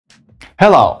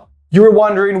Hello! You were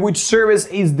wondering which service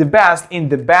is the best in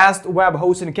the best web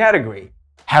hosting category.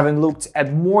 Having looked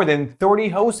at more than 30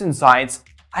 hosting sites,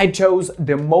 I chose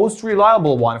the most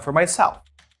reliable one for myself.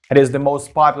 It is the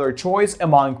most popular choice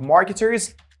among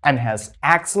marketers and has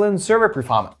excellent server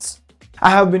performance.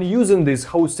 I have been using this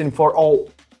hosting for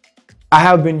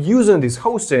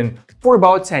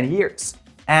about 10 years,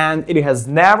 and it has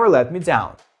never let me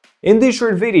down. In this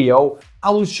short video,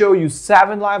 I will show you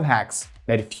 7 life hacks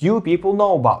that few people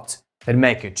know about that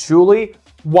make it truly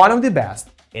one of the best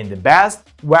in the best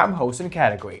web hosting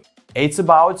category. It's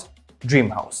about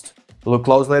DreamHost. Look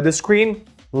closely at the screen.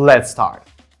 Let's start.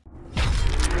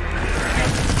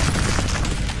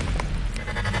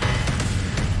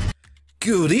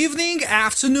 Good evening,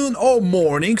 afternoon or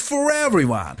morning for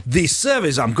everyone. This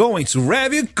service I'm going to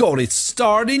review got its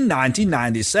start in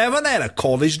 1997 at a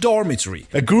college dormitory.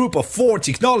 A group of 4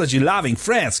 technology-loving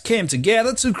friends came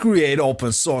together to create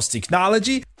open-source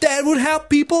technology that would help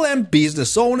people and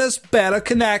business owners better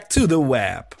connect to the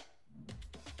web.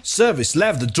 Service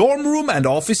left the dorm room and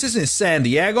offices in San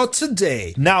Diego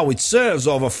today. Now it serves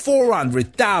over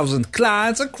 400,000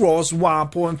 clients across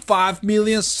 1.5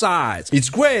 million sites. It's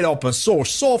great open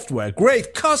source software,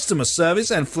 great customer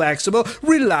service and flexible,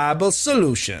 reliable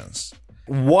solutions.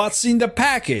 What's in the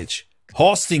package?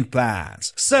 Hosting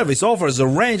plans. Service offers a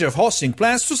range of hosting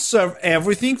plans to serve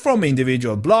everything from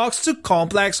individual blogs to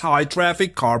complex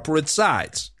high-traffic corporate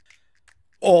sites.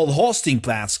 All hosting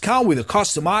plans come with a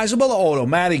customizable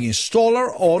automatic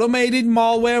installer, automated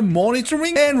malware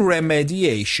monitoring and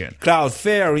remediation,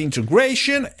 Cloudflare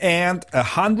integration, and a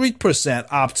 100%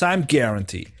 uptime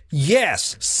guarantee.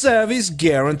 Yes, service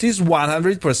guarantees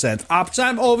 100%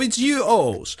 uptime of its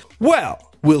UOs.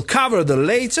 Well, we'll cover that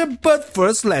later, but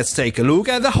first let's take a look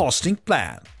at the hosting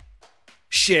plan.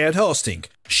 Shared hosting.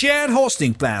 Shared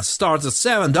hosting plans start at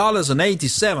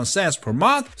 $7.87 per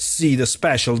month. See the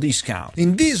special discount.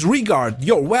 In this regard,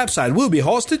 your website will be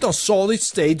hosted on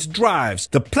solid-state drives.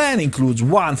 The plan includes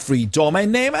 1 free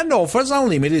domain name and offers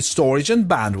unlimited storage and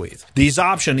bandwidth. This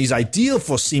option is ideal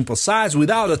for simple sites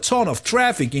without a ton of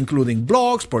traffic, including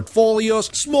blogs, portfolios,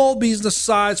 small business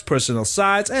sites, personal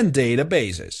sites, and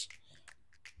databases.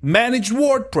 Managed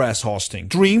WordPress hosting.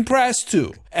 DreamPress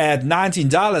 2. At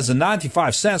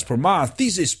 $19.95 per month,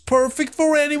 this is perfect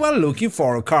for anyone looking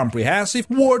for a comprehensive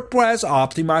WordPress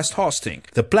optimized hosting.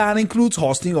 The plan includes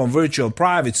hosting on virtual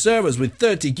private servers with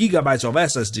 30 GB of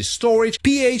SSD storage,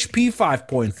 PHP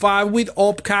 5.5 with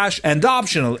opcache, and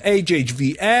optional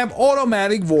HHVM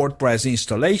automatic WordPress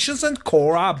installations and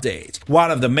core updates.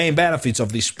 One of the main benefits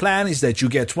of this plan is that you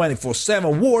get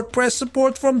 24/7 WordPress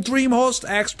support from DreamHost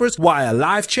experts via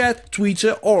live chat,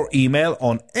 Twitter, or email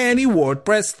on any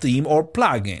WordPress theme or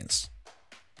plugins.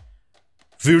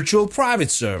 Virtual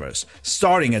private servers.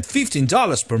 Starting at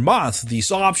 $15 per month,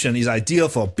 this option is ideal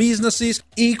for businesses,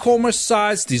 e-commerce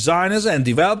sites, designers, and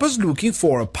developers looking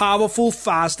for a powerful,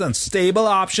 fast, and stable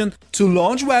option to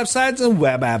launch websites and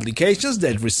web applications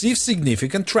that receive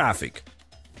significant traffic.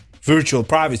 Virtual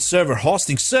private server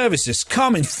hosting services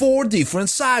come in 4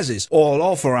 different sizes. All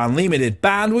offer unlimited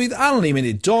bandwidth,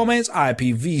 unlimited domains,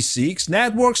 IPv6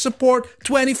 network support,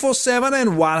 24/7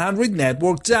 and 100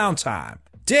 network downtime.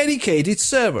 Dedicated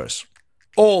servers.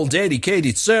 All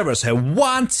dedicated servers have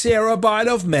 1 terabyte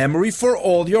of memory for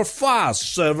all your files,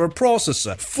 server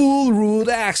processor, full root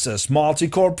access,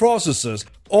 multi-core processors,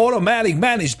 automatic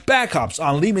managed backups,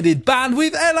 unlimited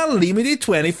bandwidth, and unlimited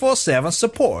 24/7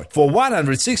 support. For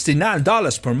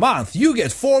 $169 per month, you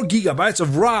get 4 GB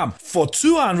of RAM. For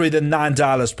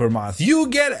 $209 per month, you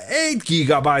get 8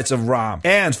 GB of RAM.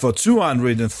 And for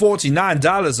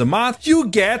 $249 a month, you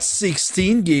get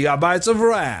 16 GB of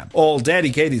RAM. All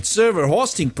dedicated server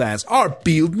hosting plans are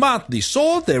billed monthly,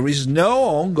 so there is no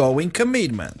ongoing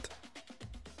commitment.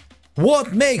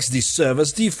 What makes this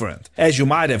service different? As you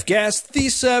might have guessed,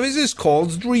 this service is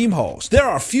called DreamHost. There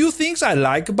are few things I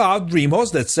like about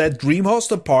DreamHost that set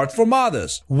DreamHost apart from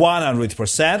others.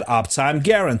 100% uptime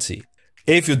guarantee.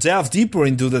 If you delve deeper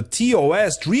into the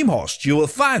TOS DreamHost, you will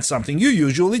find something you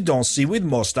usually don't see with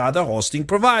most other hosting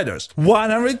providers.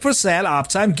 100%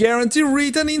 uptime guarantee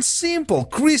written in simple,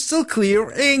 crystal clear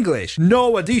English.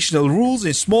 No additional rules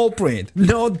in small print.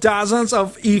 No dozens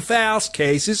of if-else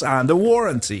cases under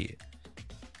warranty.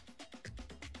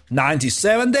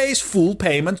 97 days full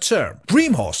payment term.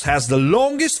 DreamHost has the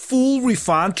longest full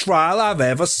refund trial I've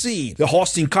ever seen. The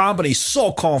hosting company is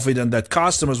so confident that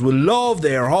customers will love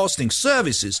their hosting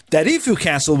services that if you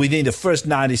cancel within the first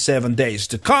 97 days,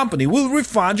 the company will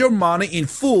refund your money in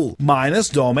full, minus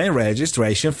domain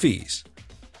registration fees.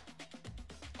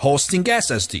 Hosting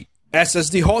SSD.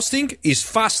 SSD hosting is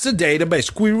faster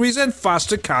database queries and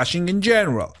faster caching in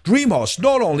general. DreamHost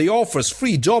not only offers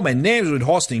free domain names with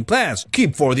hosting plans,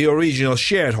 keep for the original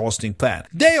shared hosting plan,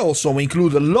 they also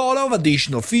include a lot of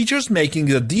additional features making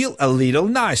the deal a little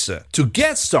nicer. To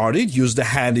get started, use the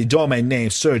handy domain name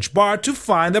search bar to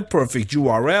find the perfect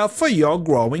URL for your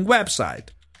growing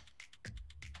website.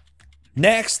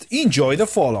 Next, enjoy the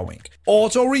following.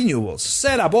 Auto renewals.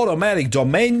 Set up automatic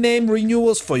domain name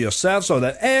renewals for yourself so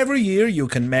that every year you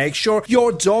can make sure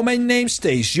your domain name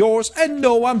stays yours and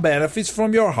no one benefits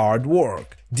from your hard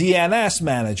work. DNS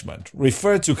Management.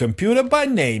 Refer to computer by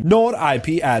name, not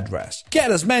IP address.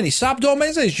 Get as many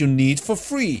subdomains as you need for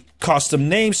free. Custom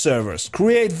name servers.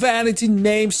 Create vanity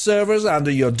name servers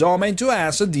under your domain to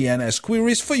answer DNS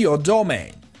queries for your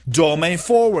domain. Domain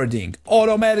forwarding.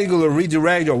 Automatically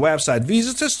redirect your website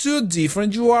visitors to a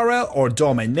different URL or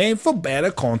domain name for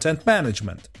better content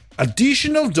management.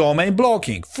 Additional domain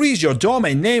blocking. Freeze your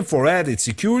domain name for added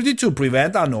security to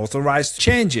prevent unauthorized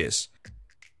changes.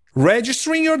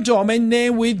 Registering your domain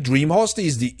name with DreamHost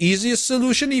is the easiest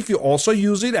solution if you also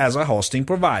use it as a hosting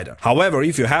provider. However,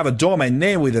 if you have a domain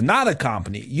name with another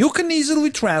company, you can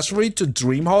easily transfer it to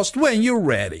DreamHost when you're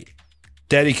ready.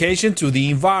 Dedication to the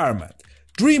environment.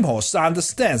 DreamHost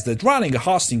understands that running a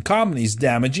hosting company is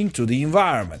damaging to the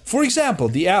environment. For example,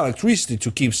 the electricity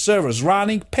to keep servers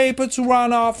running, paper to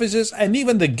run offices, and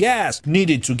even the gas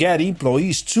needed to get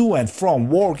employees to and from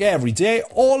work every day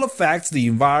all affects the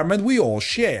environment we all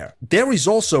share. There is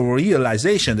also a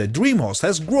realization that DreamHost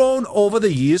has grown over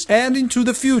the years and into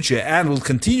the future and will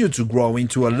continue to grow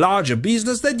into a larger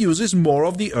business that uses more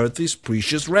of the Earth's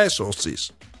precious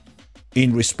resources.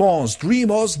 In response,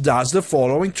 DreamHost does the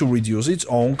following to reduce its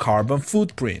own carbon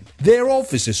footprint. Their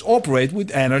offices operate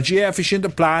with energy-efficient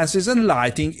appliances and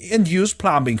lighting and use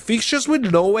plumbing fixtures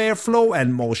with low airflow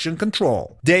and motion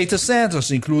control. Data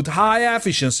centers include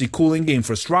high-efficiency cooling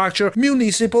infrastructure,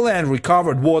 municipal and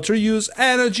recovered water use,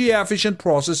 energy-efficient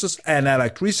processes, and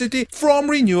electricity from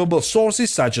renewable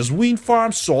sources such as wind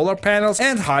farms, solar panels,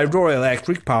 and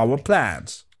hydroelectric power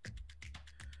plants.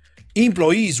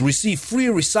 Employees receive free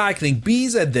recycling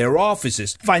bins at their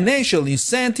offices, financial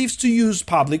incentives to use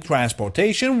public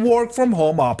transportation, work from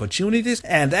home opportunities,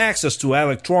 and access to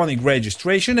electronic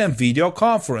registration and video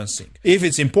conferencing. If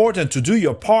it's important to do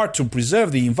your part to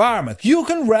preserve the environment, you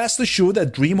can rest assured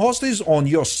that DreamHost is on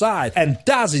your side and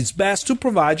does its best to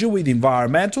provide you with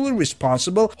environmentally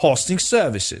responsible hosting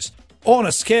services. On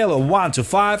a scale of 1 to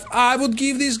 5, I would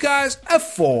give these guys a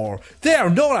 4. They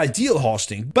are not ideal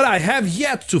hosting, but I have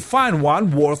yet to find one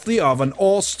worthy of an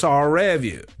all-star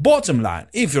review. Bottom line,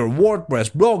 if you're a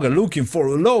WordPress blogger looking for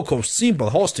a low-cost, simple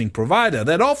hosting provider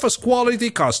that offers quality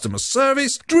customer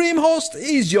service, DreamHost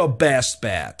is your best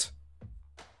bet.